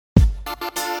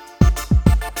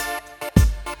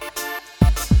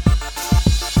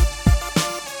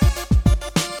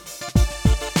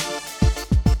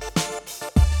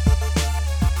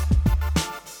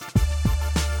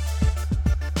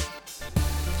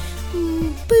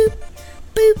boop,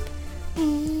 boop,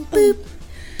 boop,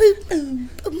 boop,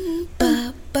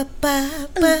 ba, ba, ba,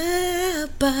 ba,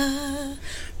 ba.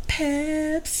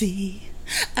 Pepsi,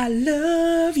 I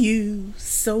love you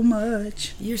so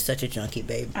much. You're such a junkie,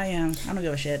 babe. I am. I don't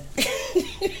give a shit.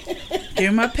 Give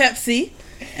me my Pepsi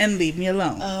and leave me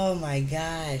alone. Oh my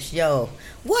gosh. Yo,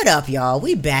 what up, y'all?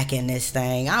 We back in this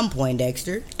thing. I'm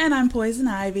Poindexter. And I'm Poison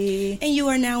Ivy. And you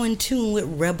are now in tune with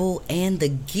Rebel and the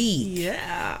Geek.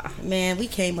 Yeah. Man, we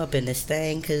came up in this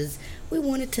thing because we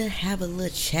wanted to have a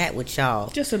little chat with y'all.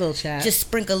 Just a little chat. Just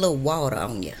sprinkle a little water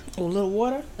on you. a little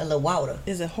water. A little water.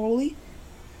 Is it holy?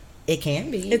 It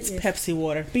can be. It's Pepsi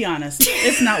water. Be honest.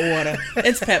 It's not water.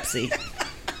 It's Pepsi.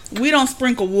 We don't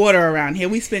sprinkle water around here.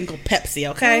 We sprinkle Pepsi,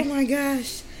 okay? Oh my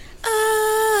gosh.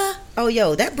 Oh,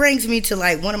 yo, that brings me to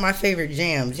like one of my favorite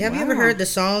jams. Have you ever heard the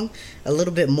song A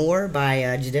Little Bit More by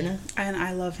Jadena? And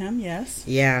I love him, yes.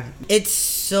 Yeah. It's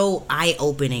so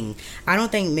eye-opening. I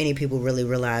don't think many people really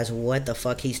realize what the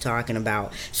fuck he's talking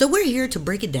about. So we're here to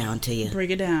break it down to you.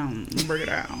 Break it down. Break it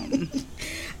down.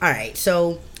 All right.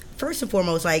 So first and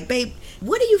foremost, like, babe,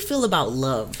 what do you feel about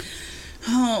love?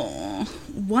 Oh,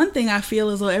 one thing I feel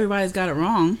as though everybody's got it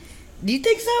wrong. Do you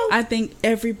think so? I think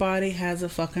everybody has it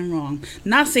fucking wrong.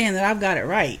 Not saying that I've got it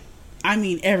right. I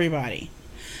mean everybody.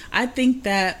 I think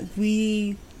that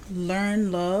we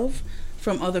learn love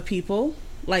from other people,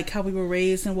 like how we were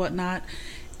raised and whatnot.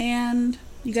 And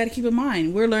you got to keep in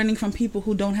mind, we're learning from people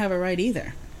who don't have it right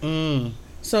either.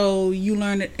 So you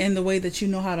learn it in the way that you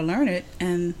know how to learn it.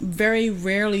 And very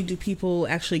rarely do people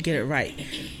actually get it right.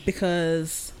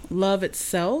 Because love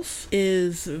itself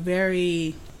is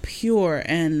very pure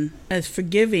and as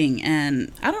forgiving,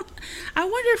 and I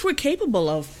wonder if we're capable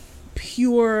of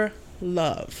pure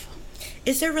love.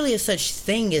 Is there really a such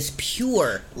thing as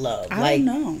pure love? I don't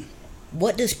know.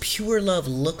 What does pure love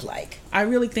look like? I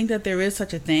really think that there is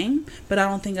such a thing, but I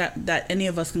don't think that any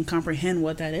of us can comprehend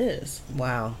what that is.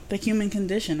 Wow. The human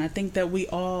condition. I think that we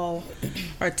all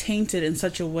are tainted in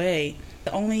such a way.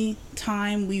 The only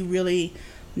time we really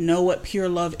know what pure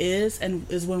love is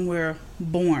when we're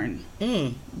born.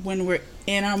 When we're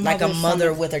in our mother's like a mother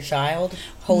stomach. with her child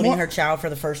holding her child for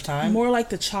the first time. More like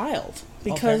the child,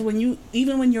 because Okay.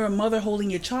 when you're a mother holding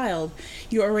your child,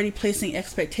 you're already placing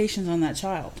expectations on that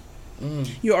child.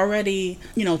 You're already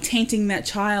tainting that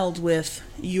child with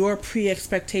your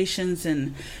pre-expectations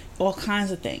and all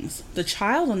kinds of things. The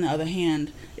child, on the other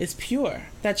hand, is pure.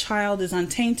 That child is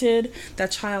untainted.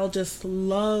 That child just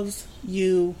loves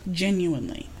you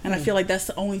genuinely. And I feel like that's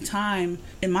the only time,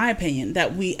 in my opinion,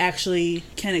 that we actually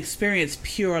can experience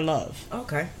pure love.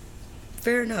 Okay.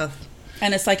 Fair enough.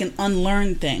 And it's like an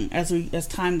unlearned thing as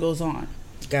time goes on.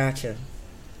 Gotcha.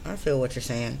 I feel what you're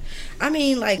saying. I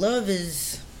mean, like, love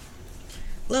is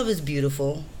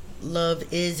beautiful.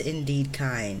 Love is indeed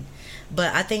kind.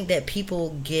 But I think that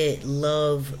people get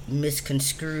love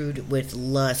misconstrued with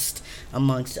lust,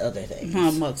 amongst other things.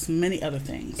 Amongst many other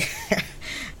things.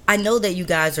 I know that you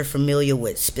guys are familiar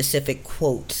with specific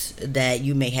quotes that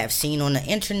you may have seen on the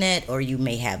internet or you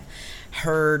may have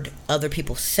heard other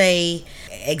people say.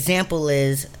 Example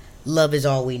is, love is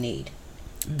all we need.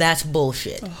 That's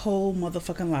bullshit. A whole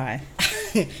motherfucking lie.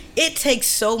 It takes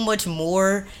so much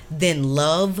more than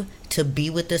love to be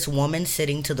with this woman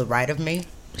sitting to the right of me.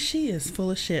 She is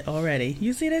full of shit already.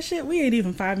 You see that shit? We ain't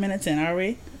even 5 minutes in, are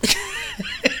we?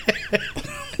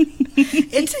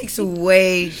 It takes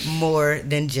way more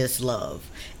than just love.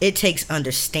 It takes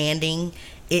understanding.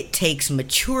 It takes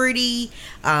maturity.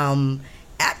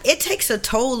 It takes a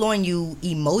toll on you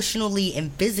emotionally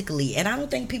and physically. And I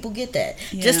don't think people get that.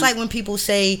 Yeah. Just like when people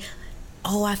say,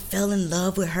 oh, I fell in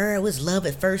love with her. It was love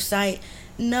at first sight.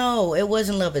 No, it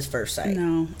wasn't love at first sight.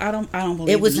 No, I don't believe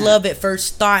it was in that. Love at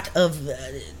first thought of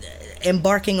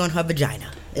embarking on her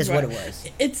vagina is right. What it was.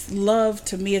 It's love,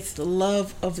 to me, it's the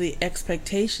love of the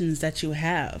expectations that you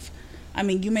have. I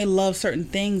mean, you may love certain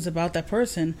things about that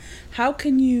person. How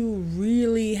can you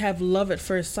really have love at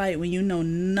first sight when you know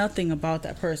nothing about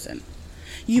that person?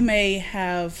 You may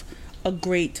have a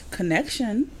great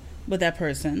connection with that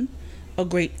person, a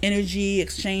great energy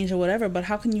exchange or whatever, but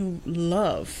how can you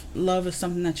love? Love is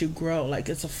something that you grow, like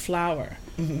it's a flower.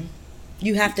 Mm-hmm.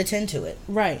 You have to tend to it.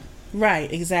 Right,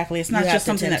 exactly. It's not just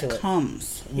something that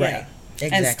comes. Right. Yeah.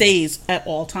 Exactly. And stays at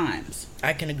all times.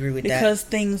 I can agree with that.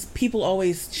 Because people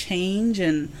always change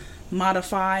and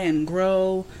modify and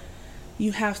grow.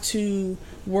 You have to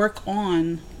work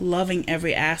on loving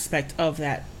every aspect of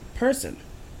that person.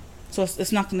 So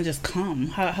it's not going to just come.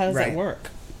 How does that work?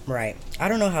 Right. I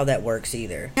don't know how that works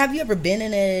either. Have you ever been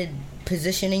in a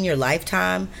position in your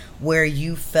lifetime where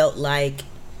you felt like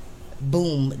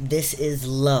boom, this is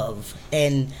love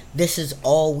and this is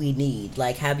all we need.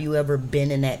 Like, have you ever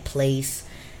been in that place?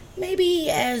 Maybe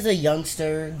as a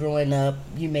youngster growing up,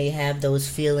 you may have those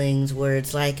feelings where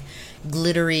it's like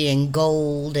glittery and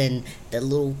gold and the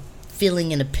little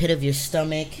feeling in the pit of your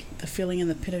stomach. The feeling in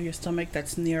the pit of your stomach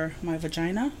that's near my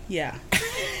vagina? Yeah.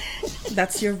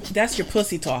 That's your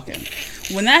pussy talking.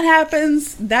 When that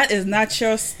happens, that is not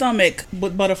your stomach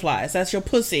with butterflies. That's your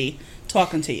pussy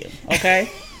talking to you, okay?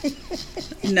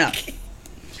 No.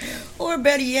 Or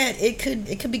better yet, it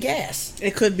could be gas.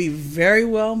 It could be very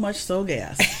well much so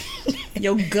gas.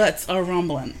 Your guts are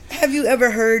rumbling. Have you ever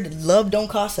heard love don't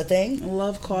cost a thing?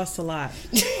 Love costs a lot.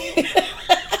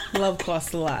 Love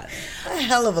costs a lot. A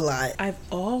hell of a lot. I've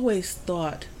always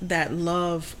thought that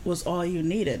love was all you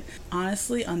needed.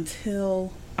 Honestly,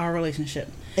 until our relationship.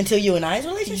 Until you and I's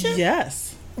relationship?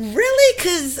 Yes. Really?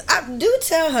 Because I do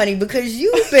tell, honey, because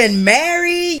you've been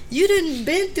married. You done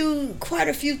been through quite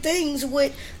a few things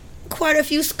with quite a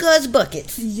few scuzz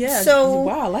buckets. Yeah. So,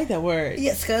 wow, I like that word.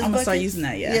 Yeah, scuzz buckets. I'm going to start using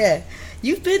that, yeah. Yeah.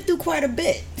 You've been through quite a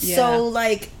bit. Yeah. So,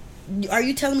 like, are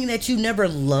you telling me that you never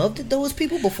loved those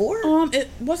people before? It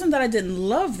wasn't that I didn't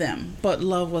love them, but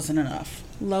love wasn't enough.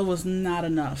 Love was not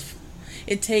enough.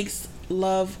 It takes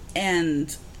love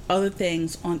and other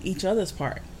things on each other's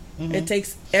part. Mm-hmm. It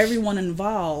takes everyone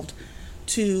involved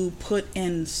to put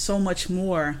in so much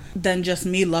more than just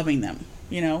me loving them,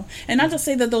 you know? And not to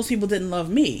say that those people didn't love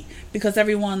me, because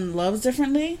everyone loves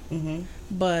differently,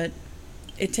 but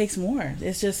it takes more.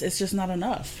 It's just not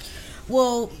enough.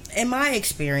 Well, in my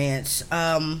experience,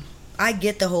 I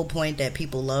get the whole point that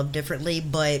people love differently,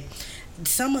 but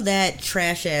some of that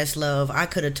trash ass love I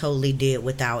could have totally did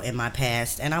without in my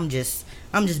past, and I'm just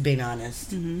being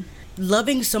honest. Mm-hmm.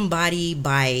 Loving somebody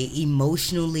by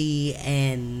emotionally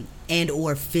and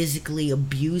or physically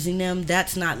abusing them,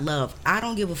 that's not love. I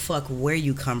don't give a fuck where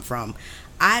you come from.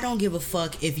 I don't give a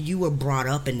fuck if you were brought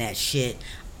up in that shit.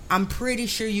 I'm pretty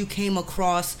sure you came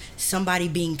across somebody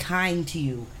being kind to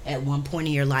you at one point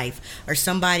in your life, or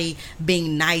somebody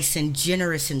being nice and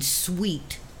generous and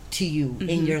sweet to you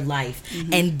in your life.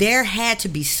 And there had to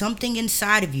be something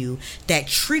inside of you that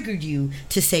triggered you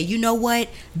to say, you know what,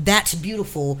 that's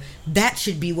beautiful, that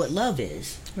should be what love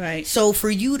is. Right. So for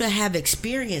you to have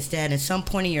experienced that at some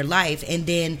point in your life and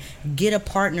then get a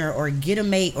partner or get a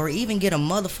mate or even get a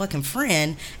motherfucking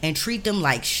friend and treat them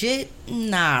like shit,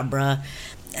 nah, bruh.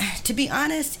 To be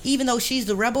honest, even though she's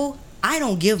the rebel, I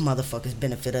don't give motherfuckers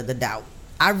benefit of the doubt.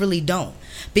 I really don't.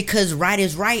 Because right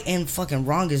is right and fucking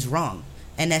wrong is wrong.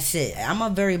 And that's it. I'm a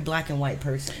very black and white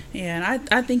person. Yeah, and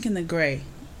I think in the gray.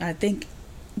 I think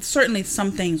certainly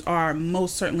some things are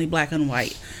most certainly black and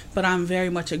white, but I'm very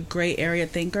much a gray area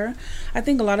thinker. I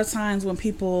think a lot of times when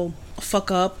people fuck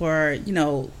up or, you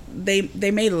know, they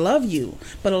may love you,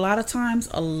 but a lot of times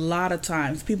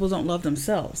people don't love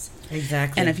themselves.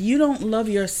 Exactly. And if you don't love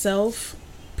yourself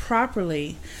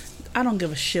properly, I don't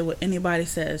give a shit what anybody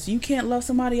says. You can't love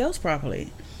somebody else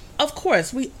properly. Of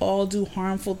course, we all do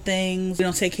harmful things. We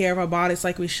don't take care of our bodies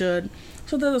like we should.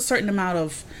 So there's a certain amount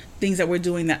of things that we're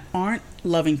doing that aren't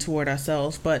loving toward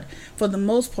ourselves. But for the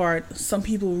most part, some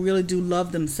people really do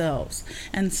love themselves.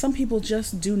 And some people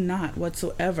just do not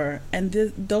whatsoever. And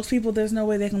those people, there's no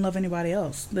way they can love anybody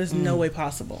else. There's no way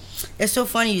possible. It's so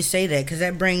funny you say that, because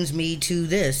that brings me to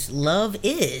this. Love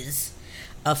is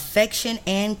affection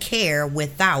and care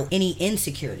without any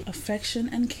insecurity. Affection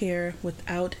and care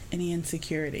without any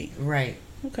insecurity. Right.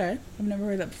 Okay. I've never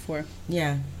heard that before.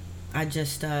 Yeah. I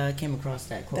just came across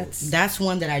that quote. That's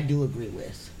one that I do agree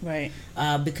with. Right.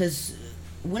 Because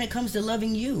when it comes to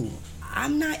loving you,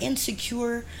 I'm not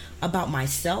insecure about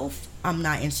myself. I'm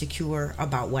not insecure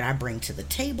about what I bring to the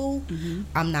table. Mm-hmm.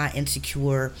 I'm not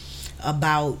insecure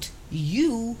about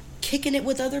you kicking it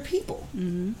with other people.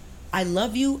 Mm-hmm. I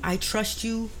love you, I trust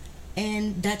you,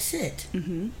 and that's it.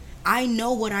 Mm-hmm. I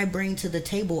know what I bring to the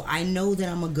table. I know that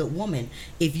I'm a good woman.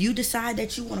 If you decide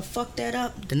that you want to fuck that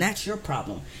up, then that's your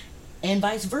problem. And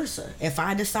vice versa. If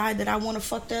I decide that I want to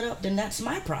fuck that up, then that's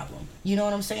my problem. You know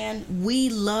what I'm saying? We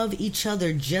love each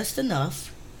other just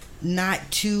enough not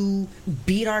to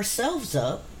beat ourselves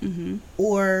up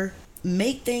or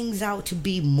make things out to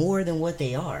be more than what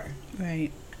they are.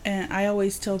 Right. And I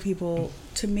always tell people,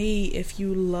 to me, if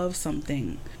you love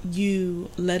something,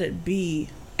 you let it be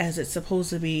as it's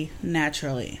supposed to be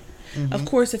naturally. Mm-hmm. Of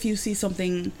course, if you see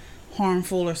something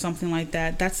harmful or something like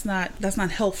that, that's not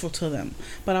helpful to them.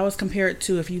 But I always compare it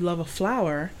to, if you love a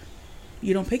flower,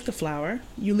 you don't pick the flower.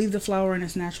 You leave the flower in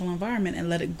its natural environment and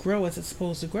let it grow as it's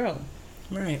supposed to grow.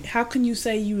 Right. How can you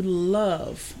say you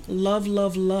love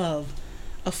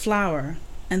a flower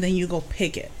and then you go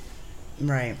pick it?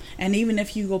 Right. And even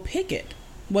if you go pick it,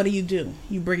 what do?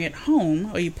 You bring it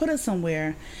home, or you put it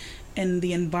somewhere in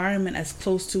the environment as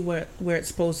close to where it's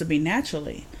supposed to be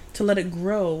naturally, to let it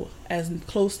grow as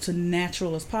close to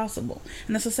natural as possible.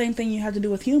 And that's the same thing you have to do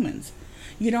with humans.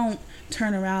 You don't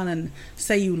turn around and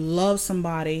say you love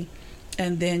somebody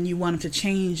and then you want them to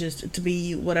change to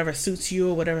be whatever suits you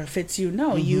or whatever fits you.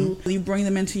 No, you bring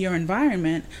them into your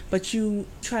environment, but you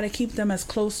try to keep them as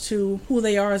close to who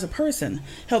they are as a person.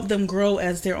 Help them grow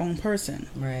as their own person.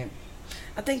 Right.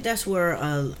 I think that's where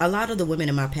a lot of the women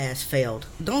in my past failed.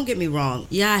 Don't get me wrong.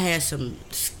 Yeah, I had some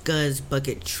scuzz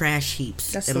bucket trash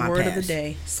heaps That's in my past. That's the word of the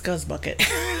day. Scuzz bucket.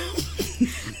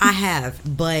 I have,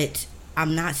 but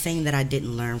I'm not saying that I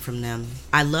didn't learn from them.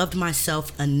 I loved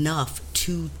myself enough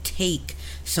to take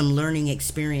some learning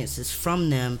experiences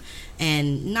from them,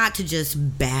 and not to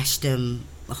just bash them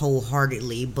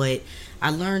wholeheartedly, but I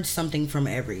learned something from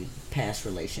every past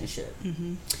relationship.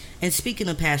 Mm-hmm. And speaking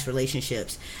of past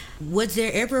relationships, was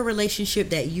there ever a relationship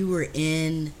that you were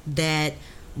in that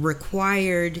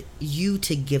required you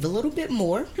to give a little bit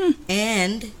more?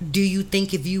 And do you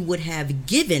think if you would have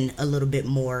given a little bit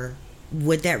more,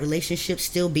 would that relationship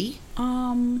still be?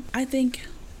 I think,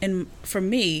 and for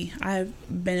me, I've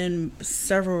been in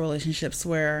several relationships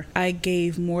where I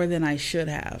gave more than I should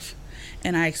have.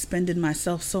 And I expended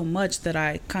myself so much that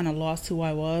I kind of lost who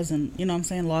I was and,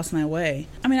 lost my way.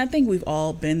 I mean, I think we've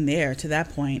all been there to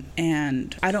that point.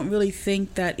 And I don't really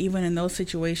think that even in those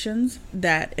situations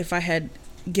that if I had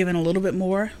given a little bit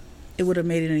more, it would have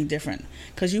made it any different.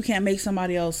 Because you can't make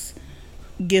somebody else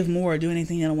give more or do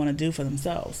anything they don't want to do for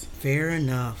themselves. Fair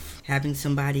enough. Having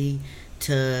somebody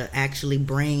to actually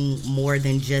bring more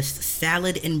than just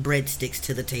salad and breadsticks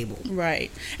to the table.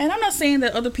 Right. And I'm not saying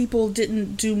that other people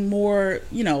didn't do more,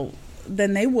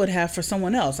 than they would have for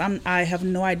someone else. I have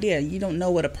no idea. You don't know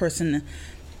what a person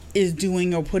is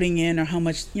doing or putting in or how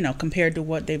much, compared to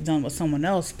what they've done with someone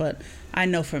else. But I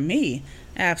know for me,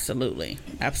 absolutely.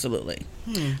 Absolutely.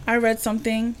 I read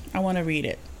something. I want to read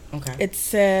it. Okay. It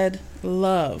said,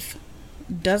 love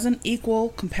doesn't equal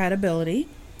compatibility.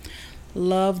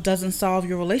 Love doesn't solve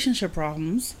your relationship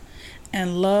problems.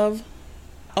 And love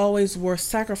always worth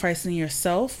sacrificing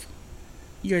yourself,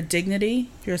 your dignity,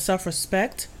 your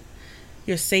self-respect,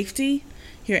 your safety,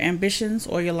 your ambitions,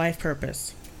 or your life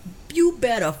purpose. You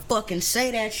better fucking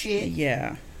say that shit.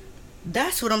 Yeah.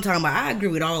 That's what I'm talking about. I agree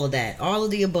with all of that. All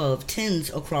of the above.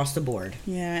 10s across the board.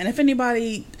 Yeah, and if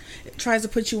anybody tries to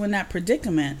put you in that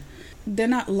predicament, they're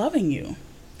not loving you.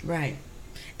 Right.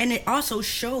 And it also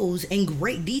shows in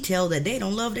great detail that they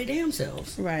don't love their damn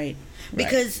selves. Right.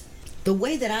 Because the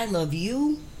way that I love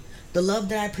you, the love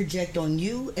that I project on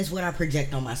you is what I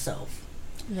project on myself.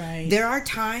 Right. There are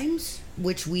times,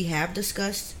 which we have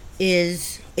discussed,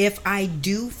 is if I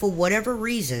do, for whatever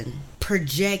reason,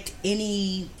 project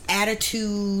any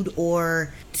attitude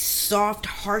or soft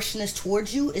harshness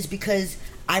towards you, is because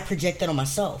I project that on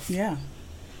myself. Yeah.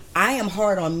 I am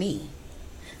hard on me.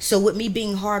 So with me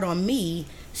being hard on me,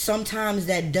 sometimes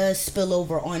that does spill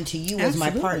over onto you as my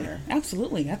partner.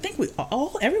 Absolutely. I think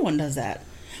everyone does that.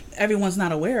 Everyone's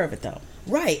not aware of it though.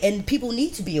 Right. And people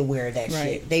need to be aware of that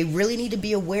shit. They really need to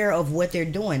be aware of what they're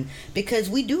doing, because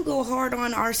we do go hard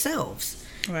on ourselves.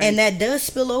 Right. And that does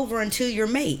spill over onto your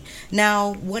mate.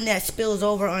 Now, when that spills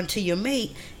over onto your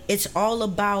mate, it's all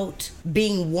about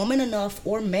being woman enough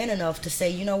or man enough to say,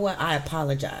 you know what, I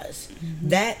apologize. Mm-hmm.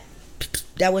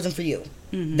 That wasn't for you.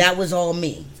 Mm-hmm. That was all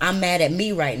me. I'm mad at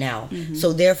me right now. Mm-hmm.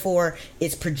 So therefore,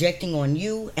 it's projecting on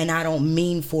you, and I don't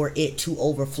mean for it to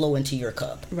overflow into your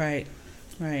cup. Right.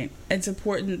 Right. It's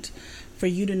important for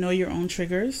you to know your own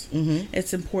triggers. Mm-hmm.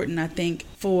 It's important, I think,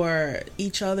 for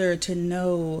each other to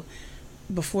know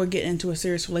before getting into a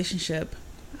serious relationship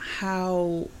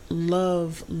how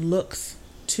love looks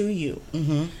to you.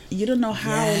 Mm-hmm. You don't know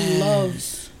how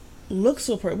love looks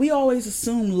to a person. We always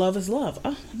assume love is love.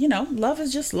 Oh, love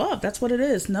is just love. That's what it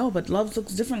is. No, but love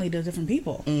looks differently to different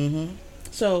people. Mm-hmm.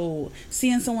 So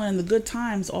seeing someone in the good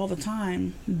times all the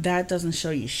time, that doesn't show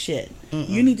you shit. Mm-mm.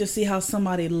 You need to see how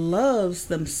somebody loves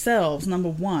themselves, number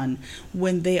one,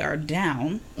 when they are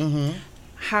down. Mm-hmm.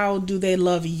 How do they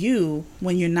love you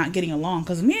when you're not getting along?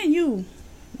 Because me and you,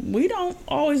 we don't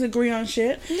always agree on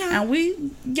shit. No. And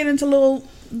we get into little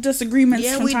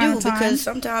disagreements from time to time. Because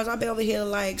sometimes I'll be over here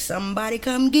like, somebody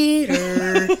come get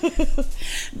her.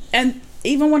 And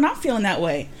even when I'm feeling that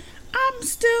way, I'm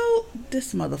still,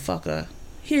 this motherfucker,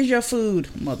 here's your food,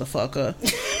 motherfucker.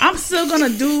 I'm still gonna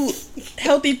do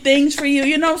healthy things for you.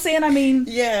 You know what I'm saying? I mean,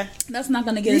 yeah, that's not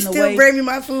gonna get in the way. You still bring me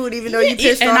my food even though you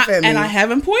pissed off at me. And I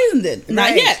haven't poisoned it.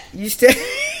 Not right. yet. You still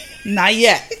not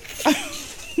yet.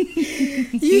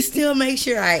 You still make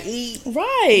sure I eat.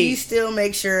 Right. You still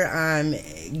make sure I'm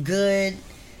good.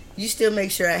 You still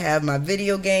make sure I have my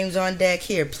video games on deck.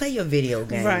 Here, play your video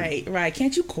game. Right.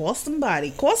 Can't you call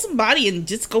somebody? Call somebody and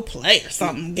just go play or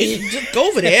something. Just go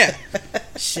over there.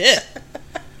 Shit.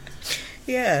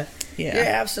 Yeah. You're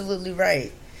absolutely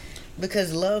right.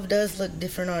 Because love does look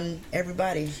different on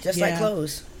everybody, just like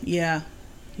clothes. Yeah.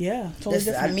 Totally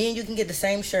different. Me and you can get the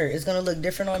same shirt. It's going to look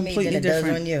different on me than it does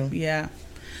on you. Yeah.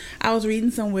 I was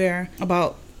reading somewhere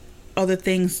about other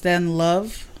things than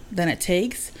love, than it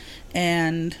takes.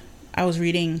 And I was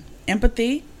reading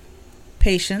empathy,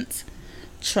 patience,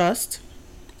 trust,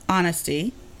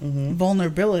 honesty,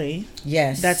 vulnerability.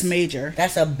 Yes. That's major.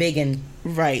 That's a big one.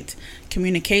 Right.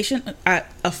 Communication,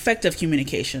 effective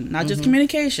communication, not just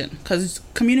communication, because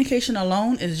communication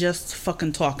alone is just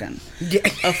fucking talking.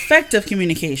 Effective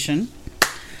communication,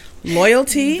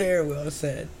 loyalty, very well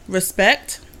said,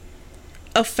 respect,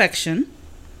 affection,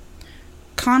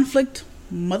 conflict,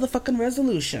 motherfucking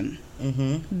resolution.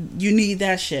 You need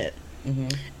that shit.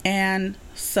 And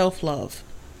self-love.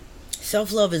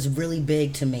 Self-love is really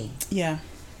big to me. Yeah.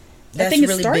 That's I think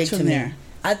really it starts big from to there. me.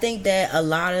 I think that a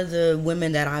lot of the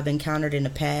women that I've encountered in the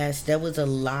past, there was a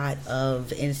lot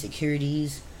of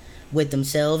insecurities with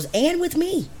themselves and with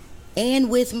me.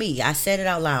 I said it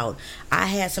out loud. I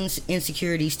had some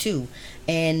insecurities too.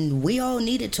 And we all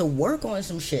needed to work on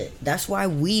some shit. That's why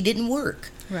we didn't work.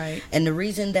 Right. And the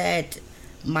reason that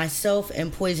myself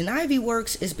and Poison Ivy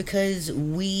works is because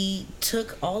we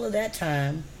took all of that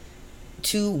time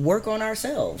to work on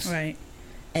ourselves. Right.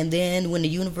 And then when the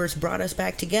universe brought us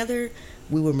back together,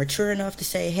 we were mature enough to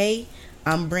say, hey,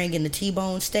 I'm bringing the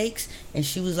T-bone steaks. And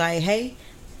she was like, hey,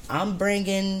 I'm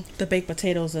bringing the baked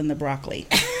potatoes and the broccoli.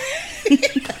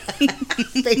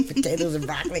 Baked potatoes and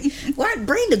broccoli. Well,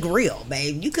 bring the grill,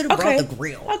 babe. You could have brought the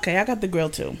grill. Okay, I got the grill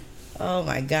too. Oh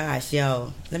my gosh,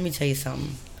 yo. Let me tell you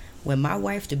something. When my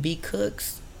wife to be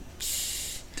cooks,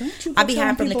 don't you I be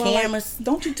hiding from the cameras. Like,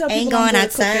 don't you tell people ain't going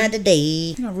outside today.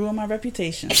 You're gonna ruin my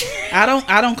reputation. I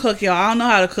don't cook, y'all. I don't know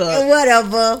how to cook.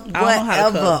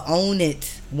 Whatever. Own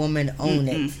it, woman. Own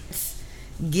it.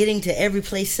 Getting to every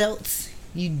place else,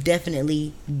 you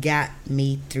definitely got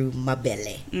me through my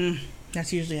belly.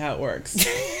 That's usually how it works.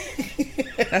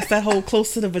 That's that whole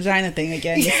close to the vagina thing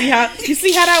again. You see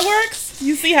how that works?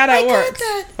 You see how that works? Caught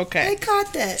that. Okay. I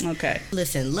caught that. Okay.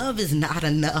 Listen, love is not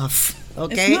enough.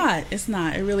 Okay? It's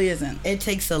not. It really isn't. It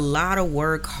takes a lot of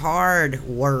work, hard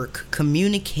work,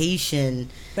 communication.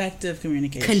 Effective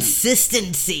communication.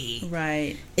 Consistency.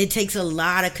 Right. It takes a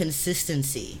lot of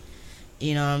consistency.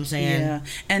 You know what I'm saying? Yeah.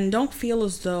 And don't feel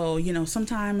as though,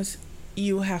 sometimes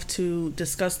you have to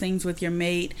discuss things with your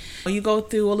mate. You go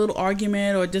through a little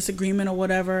argument or disagreement or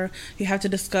whatever. You have to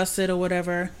discuss it or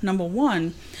whatever. Number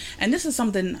one, and this is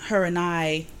something her and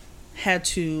I had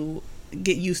to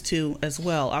get used to as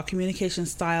well, our communication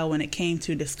style when it came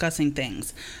to discussing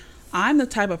things. I'm the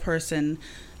type of person,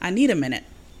 I need a minute.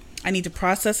 I need to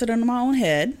process it in my own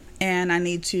head, and I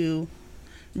need to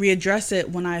readdress it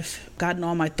when I've gotten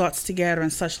all my thoughts together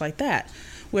and such like that.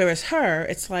 Whereas her,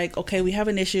 it's like, okay, we have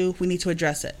an issue, we need to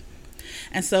address it.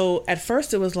 And so at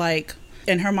first it was like,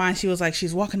 in her mind, she was like,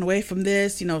 she's walking away from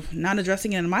this, not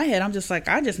addressing it. In my head, I'm just like,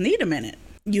 I just need a minute.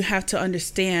 You have to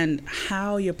understand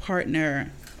how your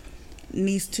partner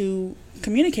needs to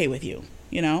communicate with you,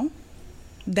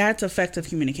 That's effective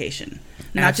communication.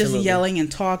 Not Absolutely. just yelling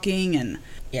and talking and...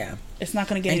 Yeah. It's not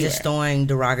going to get anywhere. And just throwing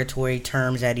derogatory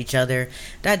terms at each other.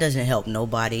 That doesn't help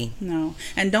nobody. No.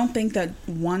 And don't think that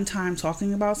one time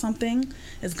talking about something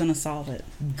is going to solve it.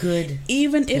 Good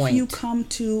Even point. If you come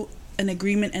to an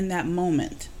agreement in that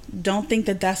moment, don't think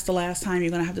that that's the last time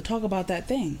you're going to have to talk about that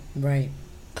thing. Right.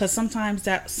 Because sometimes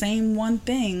that same one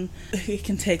thing, it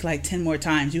can take like 10 more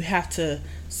times. You have to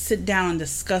sit down and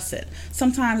discuss it.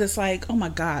 Sometimes it's like, oh my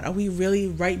God, are we really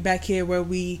right back here where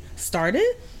we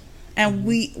started? And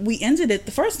we ended it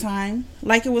the first time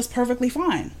like it was perfectly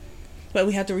fine. But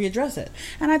we had to readdress it.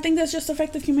 And I think that's just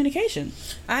effective communication.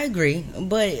 I agree.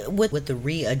 But with the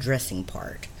readdressing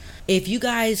part, if you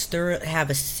guys have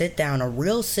a sit down, a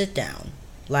real sit down,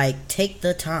 like take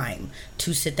the time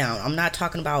to sit down. I'm not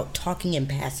talking about talking in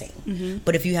passing.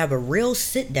 But if you have a real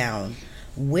sit down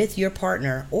with your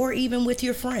partner or even with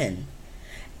your friend,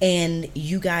 and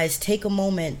you guys take a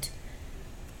moment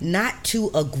not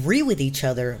to agree with each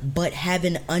other, but have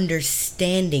an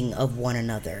understanding of one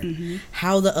another.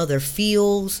 How the other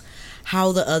feels,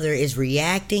 how the other is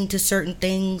reacting to certain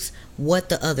things, what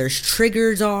the other's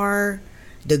triggers are,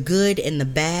 the good and the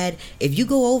bad. If you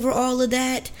go over all of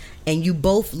that and you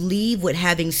both leave with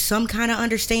having some kind of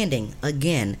understanding,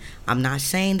 again, I'm not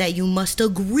saying that you must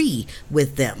agree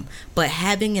with them, but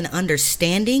having an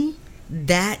understanding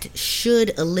that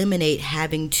should eliminate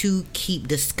having to keep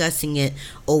discussing it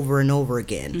over and over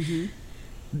again.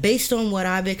 Based on what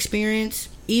I've experienced,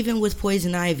 even with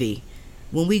Poison Ivy,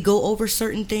 when we go over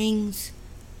certain things,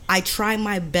 I try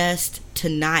my best to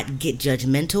not get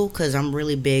judgmental, because I'm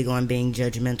really big on being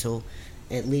judgmental.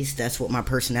 At least that's what my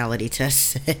personality test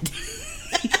said.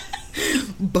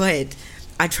 But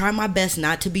I try my best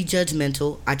not to be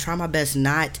judgmental. I try my best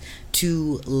not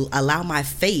to allow my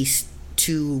face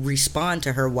to respond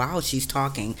to her while she's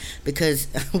talking, because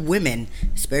women,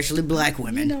 especially black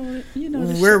women,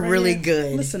 we're really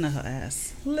good. Listen to her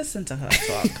ass. Listen to her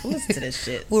talk. Listen to this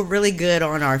shit. We're really good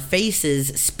on our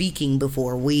faces speaking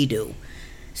before we do.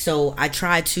 So I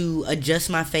try to adjust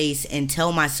my face and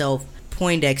tell myself,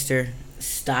 Poindexter,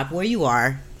 stop where you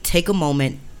are, take a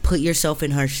moment, put yourself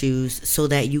in her shoes so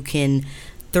that you can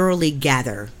thoroughly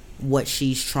gather what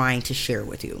she's trying to share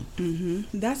with you.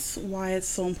 That's why it's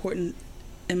so important,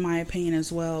 in my opinion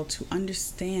as well, to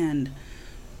understand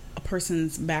a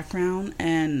person's background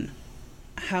and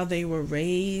how they were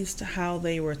raised, how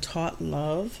they were taught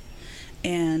love,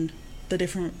 and the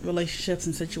different relationships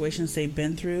and situations they've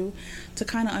been through, to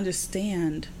kind of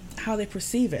understand how they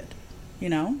perceive it.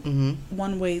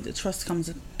 One way the trust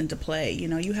comes into play,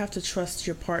 you have to trust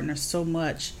your partner so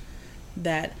much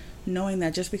that knowing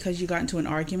that just because you got into an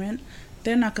argument,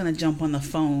 they're not going to jump on the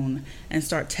phone and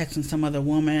start texting some other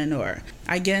woman, or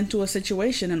I get into a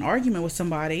situation, an argument with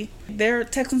somebody, they're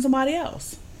texting somebody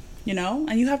else,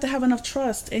 and you have to have enough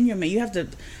trust in your mate. You have to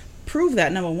prove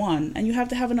that, number one, and you have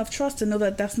to have enough trust to know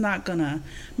that that's not going to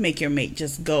make your mate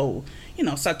just go,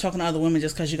 start talking to other women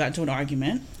just because you got into an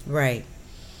argument. Right.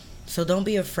 So don't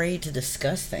be afraid to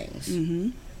discuss things.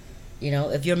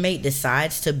 If your mate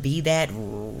decides to be that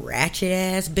ratchet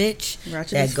ass bitch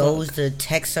that goes to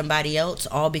text somebody else,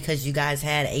 all because you guys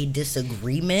had a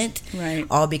disagreement, right?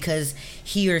 All because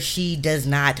he or she does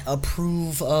not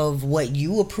approve of what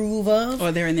you approve of,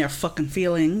 or they're in their fucking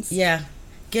feelings. Yeah,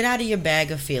 get out of your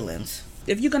bag of feelings.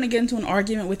 If you're gonna get into an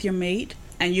argument with your mate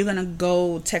and you're gonna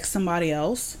go text somebody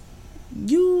else,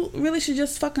 you really should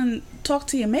just fucking talk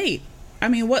to your mate. I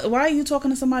mean, why are you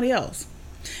talking to somebody else?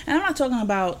 And I'm not talking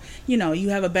about, you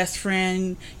have a best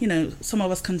friend, some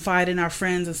of us confide in our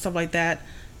friends and stuff like that.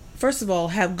 First of all,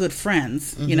 have good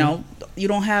friends. You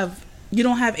don't have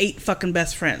 8 fucking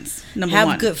best friends. Number one.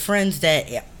 Have good friends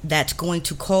that's going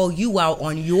to call you out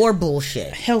on your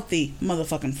bullshit. Healthy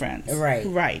motherfucking friends. Right.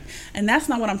 Right. And that's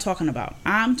not what I'm talking about.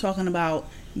 I'm talking about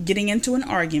getting into an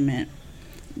argument,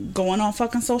 going on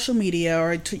fucking social media,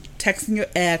 or texting your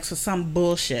ex or some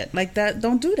bullshit like that.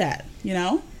 Don't do that,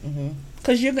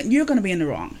 because you're going to be in the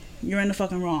wrong. You're in the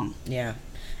fucking wrong. Yeah.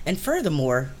 And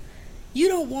furthermore, you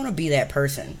don't want to be that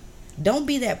person. Don't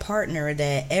be that partner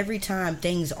that every time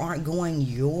things aren't going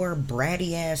your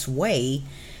bratty ass way,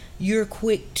 you're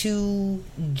quick to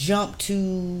jump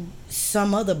to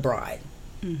some other bride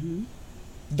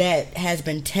that has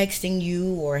been texting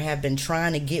you or have been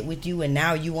trying to get with you, and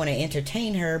now you want to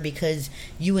entertain her because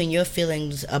you and your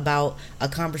feelings about a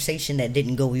conversation that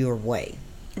didn't go your way.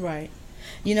 Right.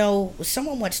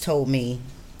 Someone once told me,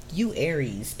 you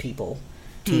Aries people,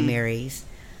 Team Aries,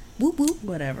 whoop whoop,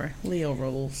 whatever, Leo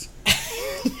rules.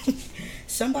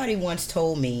 Somebody once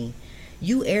told me,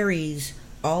 you Aries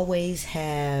always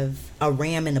have a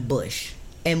ram in the bush.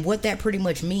 And what that pretty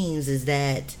much means is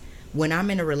that when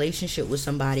I'm in a relationship with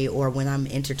somebody, or when I'm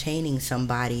entertaining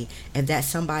somebody, if that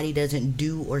somebody doesn't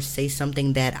do or say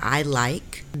something that I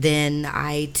like, then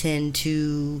I tend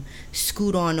to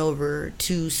scoot on over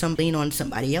to lean on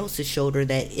somebody else's shoulder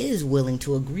that is willing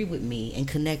to agree with me and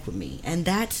connect with me. And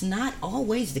that's not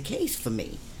always the case for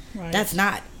me. Right. That's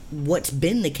not what's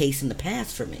been the case in the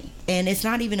past for me. And it's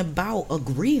not even about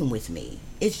agreeing with me.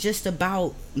 It's just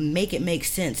about make it make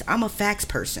sense. I'm a facts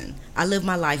person. I live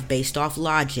my life based off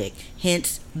logic,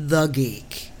 hence the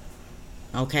geek.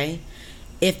 Okay?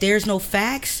 If there's no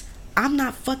facts, I'm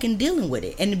not fucking dealing with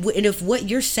it. And if what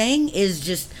you're saying is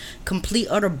just complete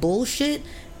utter bullshit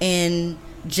and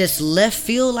just left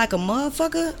field like a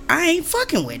motherfucker, I ain't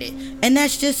fucking with it. And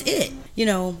that's just it.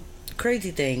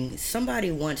 Crazy thing, somebody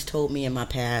once told me in my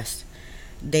past,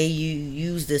 they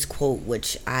use this quote,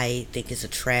 which I think is a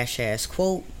trash ass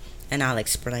quote, and I'll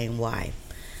explain why.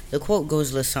 The quote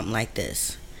goes a little something like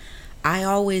this: I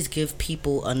always give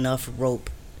people enough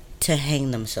rope to hang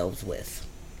themselves with.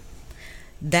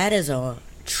 That is a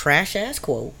trash ass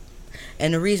quote.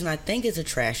 And the reason I think it's a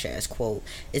trash ass quote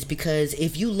is because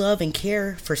if you love and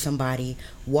care for somebody,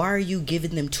 why are you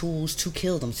giving them tools to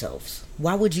kill themselves?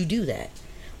 Why would you do that?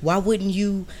 Why wouldn't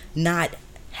you not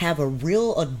have a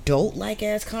real adult-like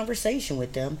ass conversation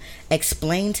with them,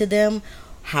 explain to them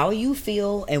how you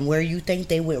feel and where you think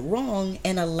they went wrong,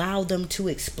 and allow them to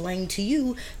explain to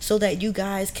you so that you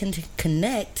guys can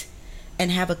connect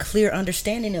and have a clear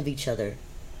understanding of each other.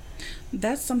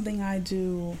 That's something I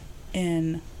do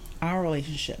in our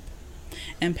relationship.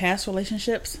 In past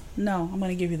relationships, no, I'm going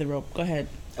to give you the rope. Go ahead.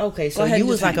 Okay, so you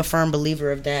was like a firm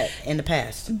believer of that in the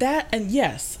past. That, and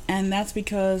yes, and that's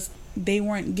because they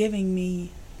weren't giving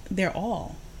me their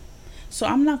all. So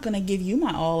I'm not going to give you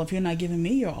my all if you're not giving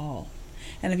me your all.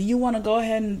 And if you want to go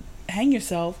ahead and hang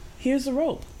yourself, here's the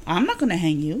rope. I'm not going to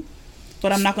hang you,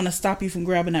 but I'm not going to stop you from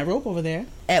grabbing that rope over there.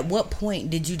 At what point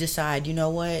did you decide, you know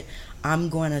what, I'm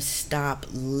going to stop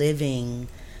living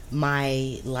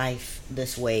my life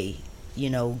this way, you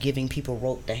know, giving people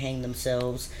rope to hang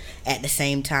themselves, at the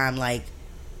same time, like,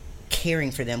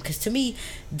 caring for them? Because to me,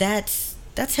 that's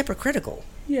hypocritical.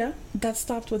 Yeah, that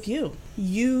stopped with you.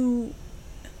 You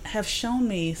have shown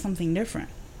me something different.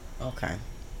 Okay.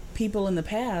 People in the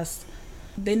past,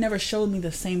 they never showed me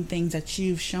the same things that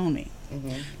you've shown me.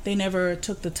 Mm-hmm. They never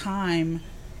took the time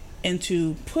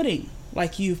into putting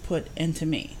like you've put into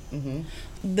me. Mm-hmm.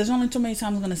 There's only so many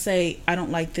times I'm going to say, I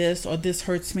don't like this, or this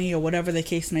hurts me, or whatever the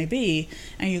case may be,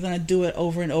 and you're going to do it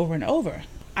over and over and over.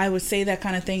 I would say that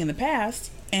kind of thing in the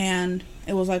past, and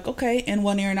it was like, okay, in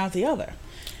one ear and out the other.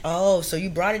 Oh, so you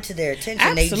brought it to their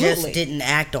attention. Absolutely. They just didn't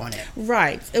act on it.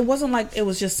 Right. It wasn't like it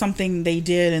was just something they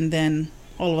did and then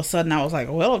all of a sudden I was like,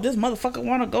 well, if this motherfucker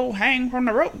want to go hang from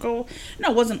the rope, go.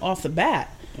 No, it wasn't off the bat.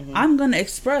 Mm-hmm. I'm going to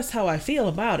express how I feel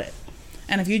about it.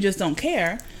 And if you just don't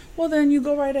care, well, then you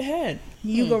go right ahead.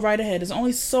 You go right ahead. There's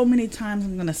only so many times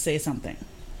I'm going to say something.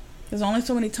 There's only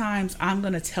so many times I'm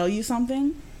going to tell you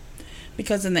something.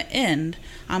 Because in the end,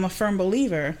 I'm a firm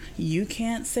believer, you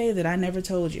can't say that I never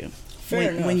told you.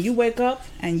 When you wake up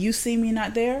and you see me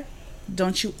not there,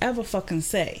 don't you ever fucking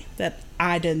say that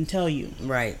I didn't tell you.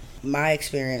 Right. My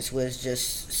experience was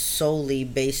just solely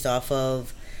based off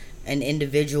of an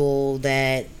individual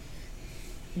that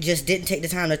just didn't take the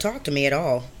time to talk to me at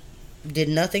all. Did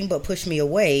nothing but push me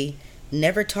away,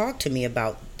 never talked to me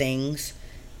about things,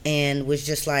 and was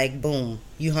just like, boom,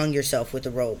 you hung yourself with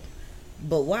the rope.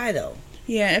 But why though?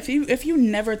 Yeah, if you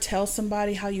never tell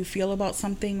somebody how you feel about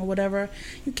something or whatever,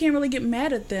 you can't really get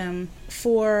mad at them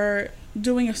for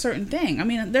doing a certain thing. I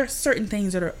mean, there are certain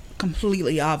things that are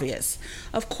completely obvious.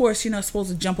 Of course, you're not supposed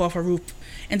to jump off a roof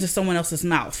into someone else's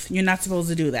mouth. You're not supposed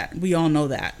to do that. We all know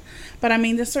that. But I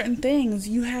mean, there's certain things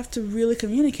you have to really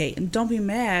communicate, and don't be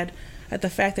mad at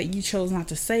the fact that you chose not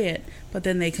to say it, but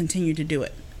then they continue to do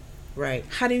it. Right.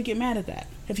 How do you get mad at that?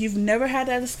 If you've never had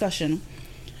that discussion,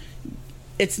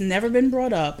 it's never been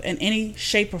brought up in any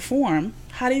shape or form,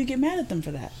 how do you get mad at them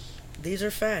for that? These are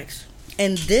facts.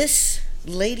 And this,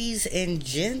 ladies and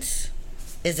gents,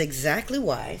 is exactly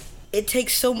why it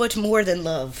takes so much more than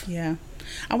love. Yeah.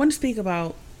 I want to speak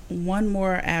about one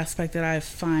more aspect that I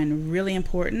find really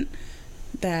important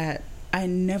that I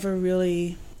never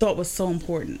really thought was so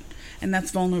important, and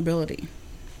that's vulnerability.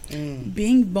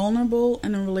 Being vulnerable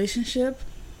in a relationship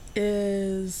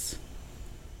is,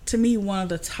 to me, one of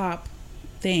the top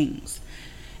things.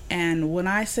 And when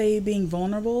I say being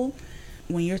vulnerable,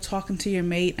 when you're talking to your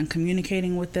mate and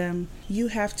communicating with them, you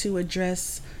have to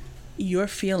address your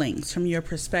feelings from your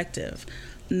perspective,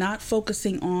 not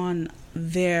focusing on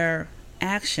their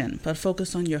action, but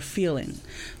focus on your feeling.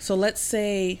 So let's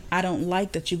say I don't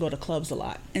like that you go to clubs a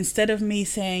lot. Instead of me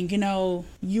saying, you know,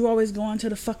 you always going to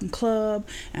the fucking club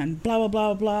and blah, blah,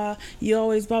 blah, blah, you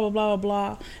always blah, blah, blah,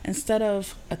 blah, instead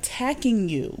of attacking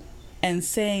you and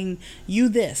saying you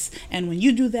this, and when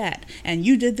you do that, and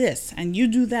you did this, and you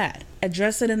do that,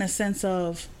 address it in a sense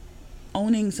of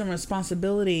owning some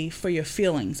responsibility for your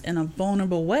feelings in a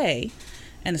vulnerable way.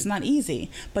 And it's not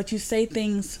easy, but you say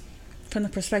things from the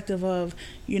perspective of,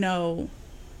 you know,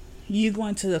 you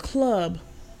going to the club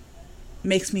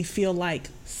makes me feel like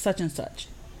such and such.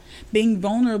 Being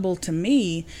vulnerable to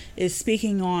me is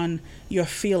speaking on your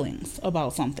feelings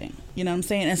about something. You know what I'm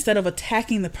saying? Instead of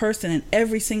attacking the person and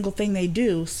every single thing they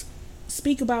do,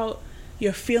 speak about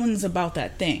your feelings about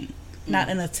that thing, not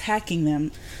in attacking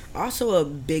them. Also, a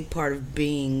big part of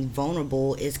being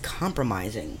vulnerable is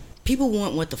compromising. People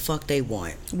want what the fuck they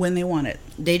want. When they want it.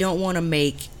 They don't want to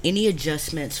make any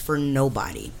adjustments for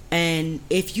nobody. And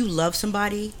if you love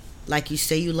somebody, like you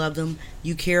say you love them,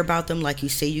 you care about them like you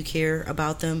say you care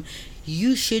about them,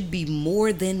 you should be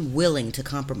more than willing to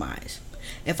compromise.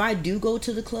 If I do go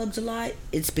to the clubs a lot,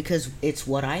 it's because it's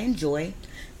what I enjoy.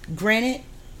 Granted,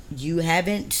 you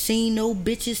haven't seen no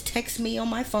bitches text me on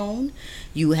my phone.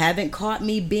 You haven't caught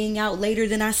me being out later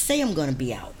than I say I'm going to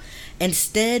be out.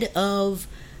 Instead of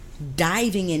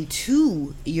diving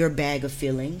into your bag of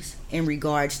feelings in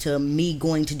regards to me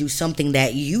going to do something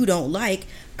that you don't like,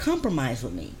 compromise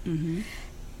with me. Mm-hmm.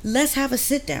 Let's have a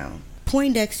sit down.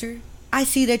 Poindexter, I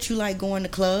see that you like going to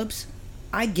clubs.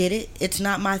 I get it. It's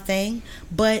not my thing.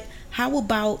 But how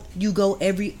about you go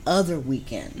every other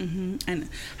weekend? Mm-hmm. And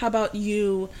how about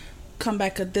you come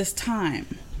back at this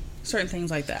time? Certain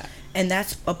things like that. And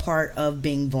that's a part of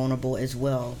being vulnerable as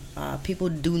well. People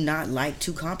do not like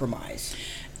to compromise.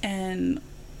 And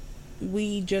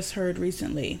we just heard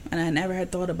recently, and I never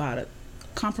had thought about it,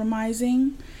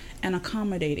 compromising and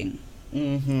accommodating.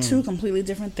 Mm-hmm. Two completely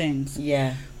different things.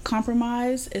 Yeah.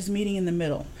 Compromise is meeting in the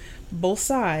middle. Both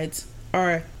sides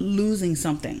are losing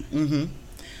something. Mm-hmm.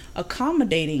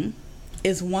 Accommodating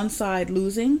is one side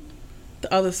losing,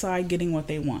 the other side getting what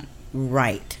they want.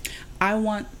 Right. I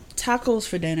want tacos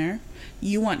for dinner.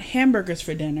 You want hamburgers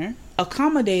for dinner.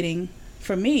 Accommodating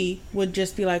for me would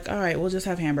just be like, all right, we'll just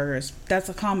have hamburgers. That's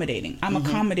accommodating. I'm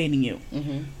accommodating you.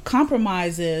 Mm-hmm.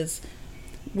 Compromise is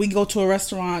we go to a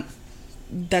restaurant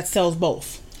that sells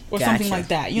both or something like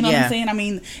that. You know what I'm saying? I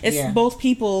mean, it's both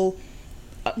people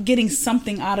getting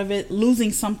something out of it,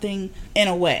 losing something in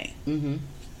a way. Mm-hmm.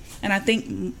 And I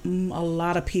think a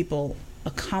lot of people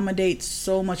accommodate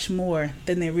so much more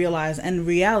than they realize. And in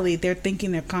reality, they're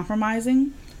thinking they're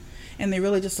compromising and they're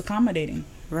really just accommodating.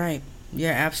 Right.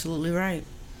 You're absolutely right.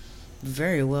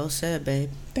 Very well said,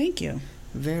 babe. Thank you.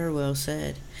 Very well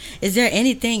said. Is there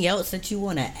anything else that you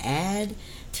want to add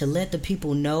to let the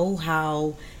people know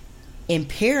how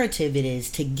imperative it is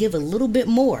to give a little bit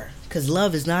more? Because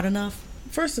love is not enough.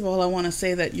 First of all, I want to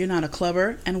say that you're not a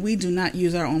clubber, and we do not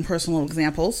use our own personal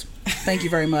examples. Thank you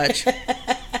very much.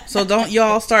 So don't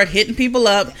y'all start hitting people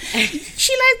up. She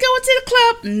likes going to the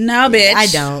club. No, bitch. I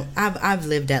don't. I've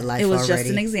lived that life already. It was just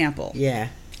an example. Yeah.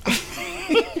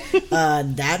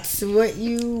 That's what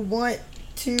you want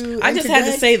to I just had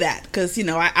to say that because, you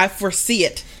know, I foresee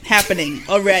it happening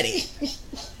already.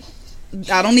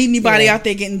 I don't need anybody out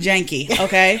there getting janky,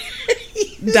 okay?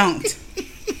 Don't.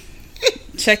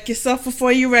 Check yourself before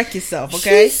you wreck yourself,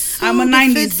 okay? So I'm a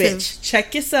 90s defensive. bitch.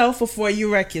 Check yourself before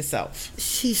you wreck yourself.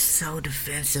 She's so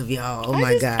defensive, y'all. Oh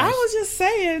my gosh. I was just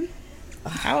saying.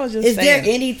 Is there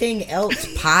anything else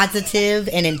positive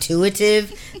and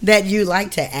intuitive that you like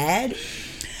to add?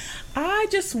 I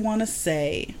just want to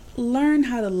say, learn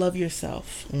how to love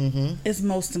yourself. Mm-hmm. Is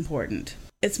most important.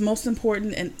 It's most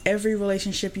important in every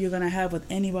relationship you're going to have with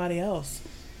anybody else.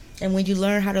 And when you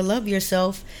learn how to love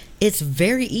yourself, it's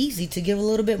very easy to give a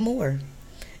little bit more.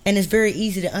 And it's very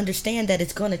easy to understand that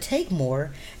it's going to take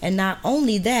more. And not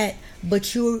only that,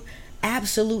 but you're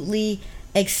absolutely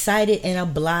excited and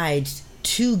obliged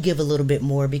to give a little bit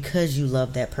more because you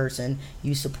love that person,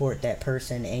 you support that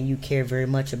person, and you care very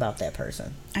much about that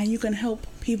person. And you can help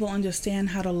people understand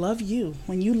how to love you.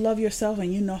 When you love yourself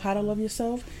and you know how to love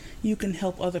yourself, you can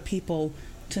help other people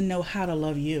to know how to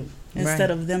love you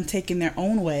instead of them taking their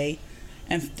own way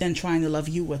and trying to love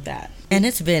you with that. And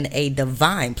it's been a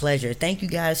divine pleasure. Thank you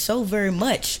guys so very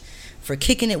much for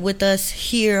kicking it with us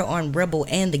here on Rebel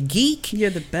and the Geek. You're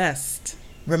the best.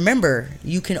 Remember,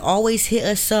 you can always hit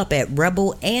us up at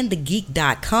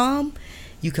rebelandthegeek.com.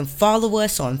 You can follow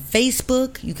us on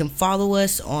Facebook. You can follow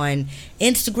us on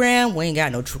Instagram. We ain't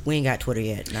got Twitter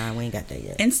yet. Nah, we ain't got that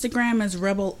yet. Instagram is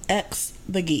Rebel X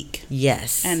the Geek.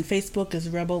 Yes. And Facebook is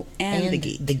Rebel and the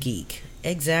Geek. The Geek.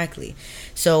 Exactly.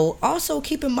 So also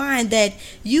keep in mind that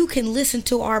you can listen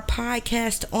to our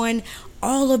podcast on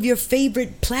all of your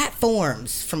favorite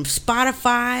platforms, from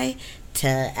Spotify to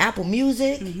Apple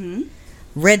Music,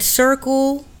 Red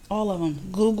Circle. All of them.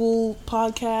 Google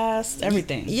Podcasts,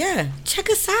 everything. Yeah. Check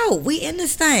us out. We in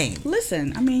this thing.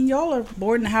 Listen, I mean, y'all are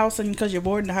bored in the house and because you're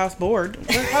bored in the house bored.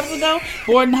 How does it go?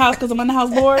 Bored in the house because I'm in the house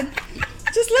bored?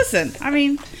 Just listen. I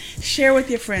mean, share with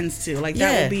your friends too. Like,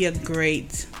 that would be a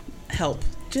great help.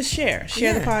 Just share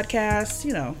the podcast,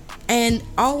 you know. And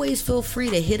always feel free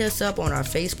to hit us up on our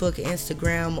Facebook,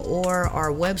 Instagram, or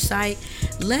our website.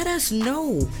 Let us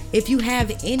know if you have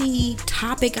any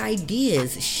topic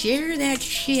ideas. Share that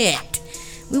shit.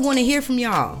 We want to hear from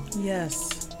y'all.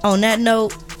 Yes. On that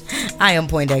note, I am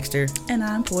Poindexter. And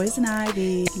I'm Poison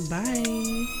Ivy.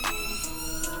 Bye.